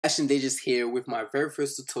Davinci Resolve here with my very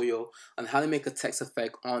first tutorial on how to make a text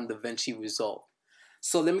effect on Davinci Resolve.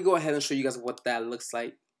 So let me go ahead and show you guys what that looks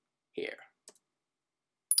like here.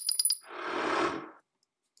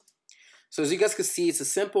 So as you guys can see, it's a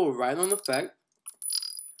simple write-on effect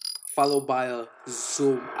followed by a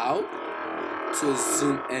zoom out to a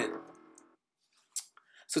zoom in.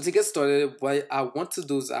 So to get started, what I want to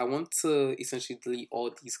do is I want to essentially delete all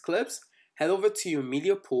these clips. Head over to your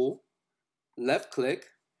media pool, left click,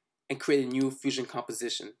 and create a new fusion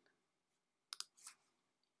composition.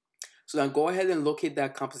 So now go ahead and locate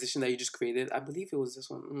that composition that you just created. I believe it was this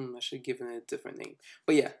one. I should have given it a different name.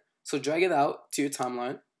 But yeah, so drag it out to your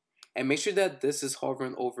timeline and make sure that this is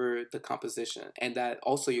hovering over the composition and that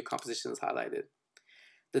also your composition is highlighted.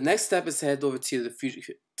 The next step is to head over to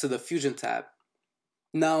the Fusion tab.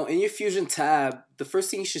 Now in your Fusion tab, the first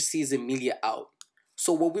thing you should see is a media out.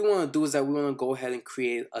 So what we want to do is that we want to go ahead and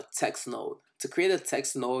create a text node. To create a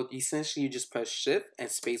text node, essentially you just press Shift and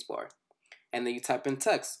spacebar, and then you type in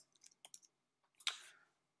text.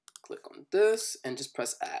 Click on this and just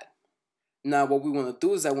press add. Now what we want to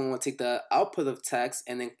do is that we want to take the output of text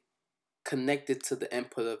and then connect it to the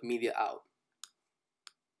input of media out.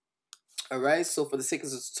 Alright, so for the sake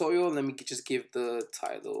of the tutorial, let me just give the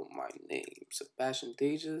title my name, Sebastian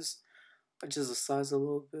Dages. Adjust the size a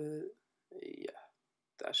little bit. Yeah,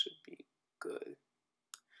 that should be good.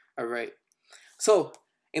 Alright, so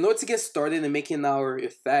in order to get started in making our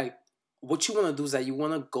effect, what you want to do is that you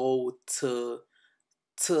want to go to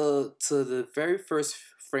the very first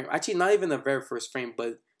frame. Actually, not even the very first frame,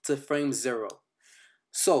 but to frame 0.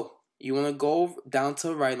 So you want to go down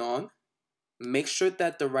to write on. Make sure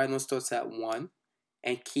that the write on starts at 1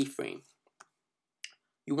 and keyframe.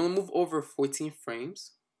 You want to move over 14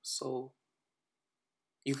 frames. So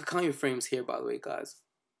you can count your frames here, by the way, guys.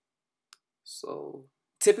 So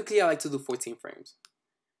typically I like to do 14 frames.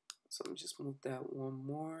 So let me just move that one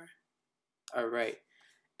more. Alright.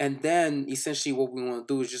 And then essentially what we want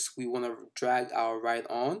to do is we want to drag our write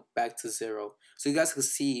on back to 0. So you guys can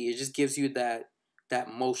see it just gives you that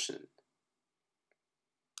motion.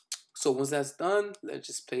 So once that's done, let's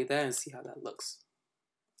just play that and see how that looks.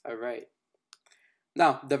 Alright.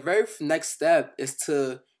 Now the very next step is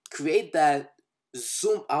to create that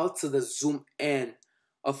zoom out to the zoom in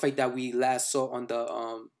effect that we last saw on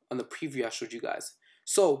the preview I showed you guys.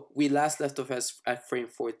 So we last left off at frame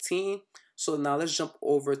 14. So now let's jump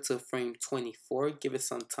over to frame 24. Give it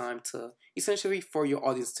some time to essentially for your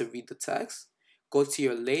audience to read the text. Go to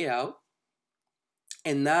your layout.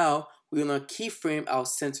 And now we're gonna keyframe our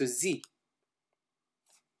center Z.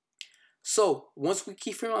 So once we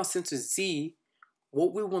keyframe our center Z,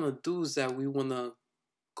 what we wanna do is that we wanna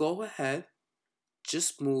go ahead,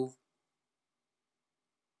 just move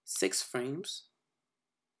 6 frames,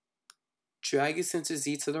 drag your center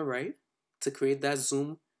Z to the right to create that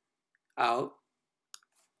zoom out,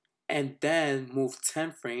 and then move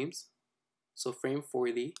 10 frames, so frame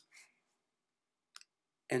 40,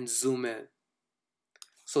 and zoom in.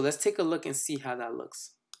 So let's take a look and see how that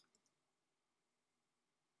looks.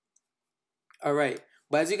 Alright,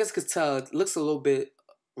 but as you guys can tell, it looks a little bit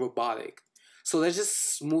robotic. So let's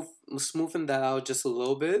just smoothen that out just a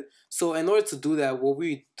little bit. So in order to do that, what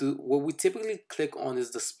we typically click on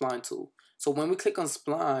is the spline tool. So when we click on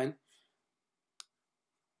spline,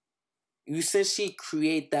 you essentially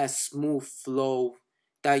create that smooth flow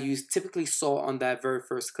that you typically saw on that very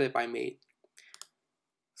first clip I made.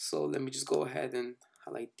 So let me just go ahead and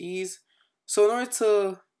highlight these. So in order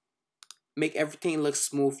to make everything look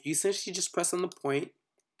smooth, you essentially just press on the point,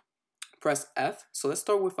 press F. So let's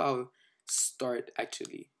start with our start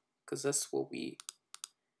actually, because that's what we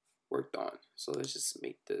worked on. So let's just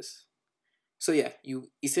make this. So yeah, you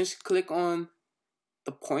essentially click on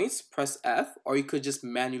the points, press F, or you could just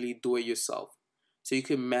manually do it yourself. So you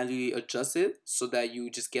can manually adjust it so that you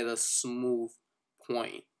just get a smooth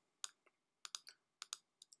point.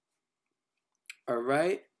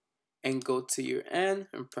 Alright, and go to your end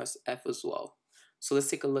and press F as well. So let's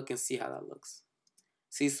take a look and see how that looks.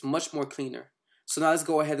 See, it's much more cleaner. So now let's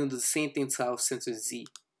go ahead and do the same thing to our center Z.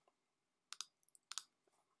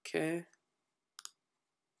 Okay.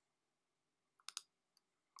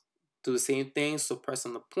 Do the same thing, so press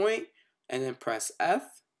on the point and then press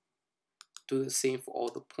F. Do the same for all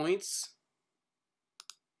the points.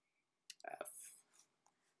 F.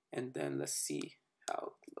 And then let's see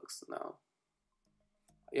how it looks now.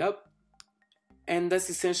 Yep. And that's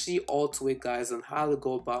essentially all to it, guys, on how to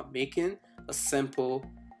go about making a simple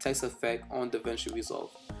text effect on Davinci Resolve.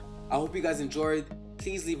 I hope you guys enjoyed.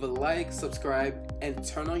 Please leave a like, subscribe, and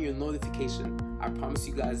turn on your notification. I promise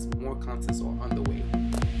you guys more contents are on the way.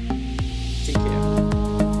 Take care.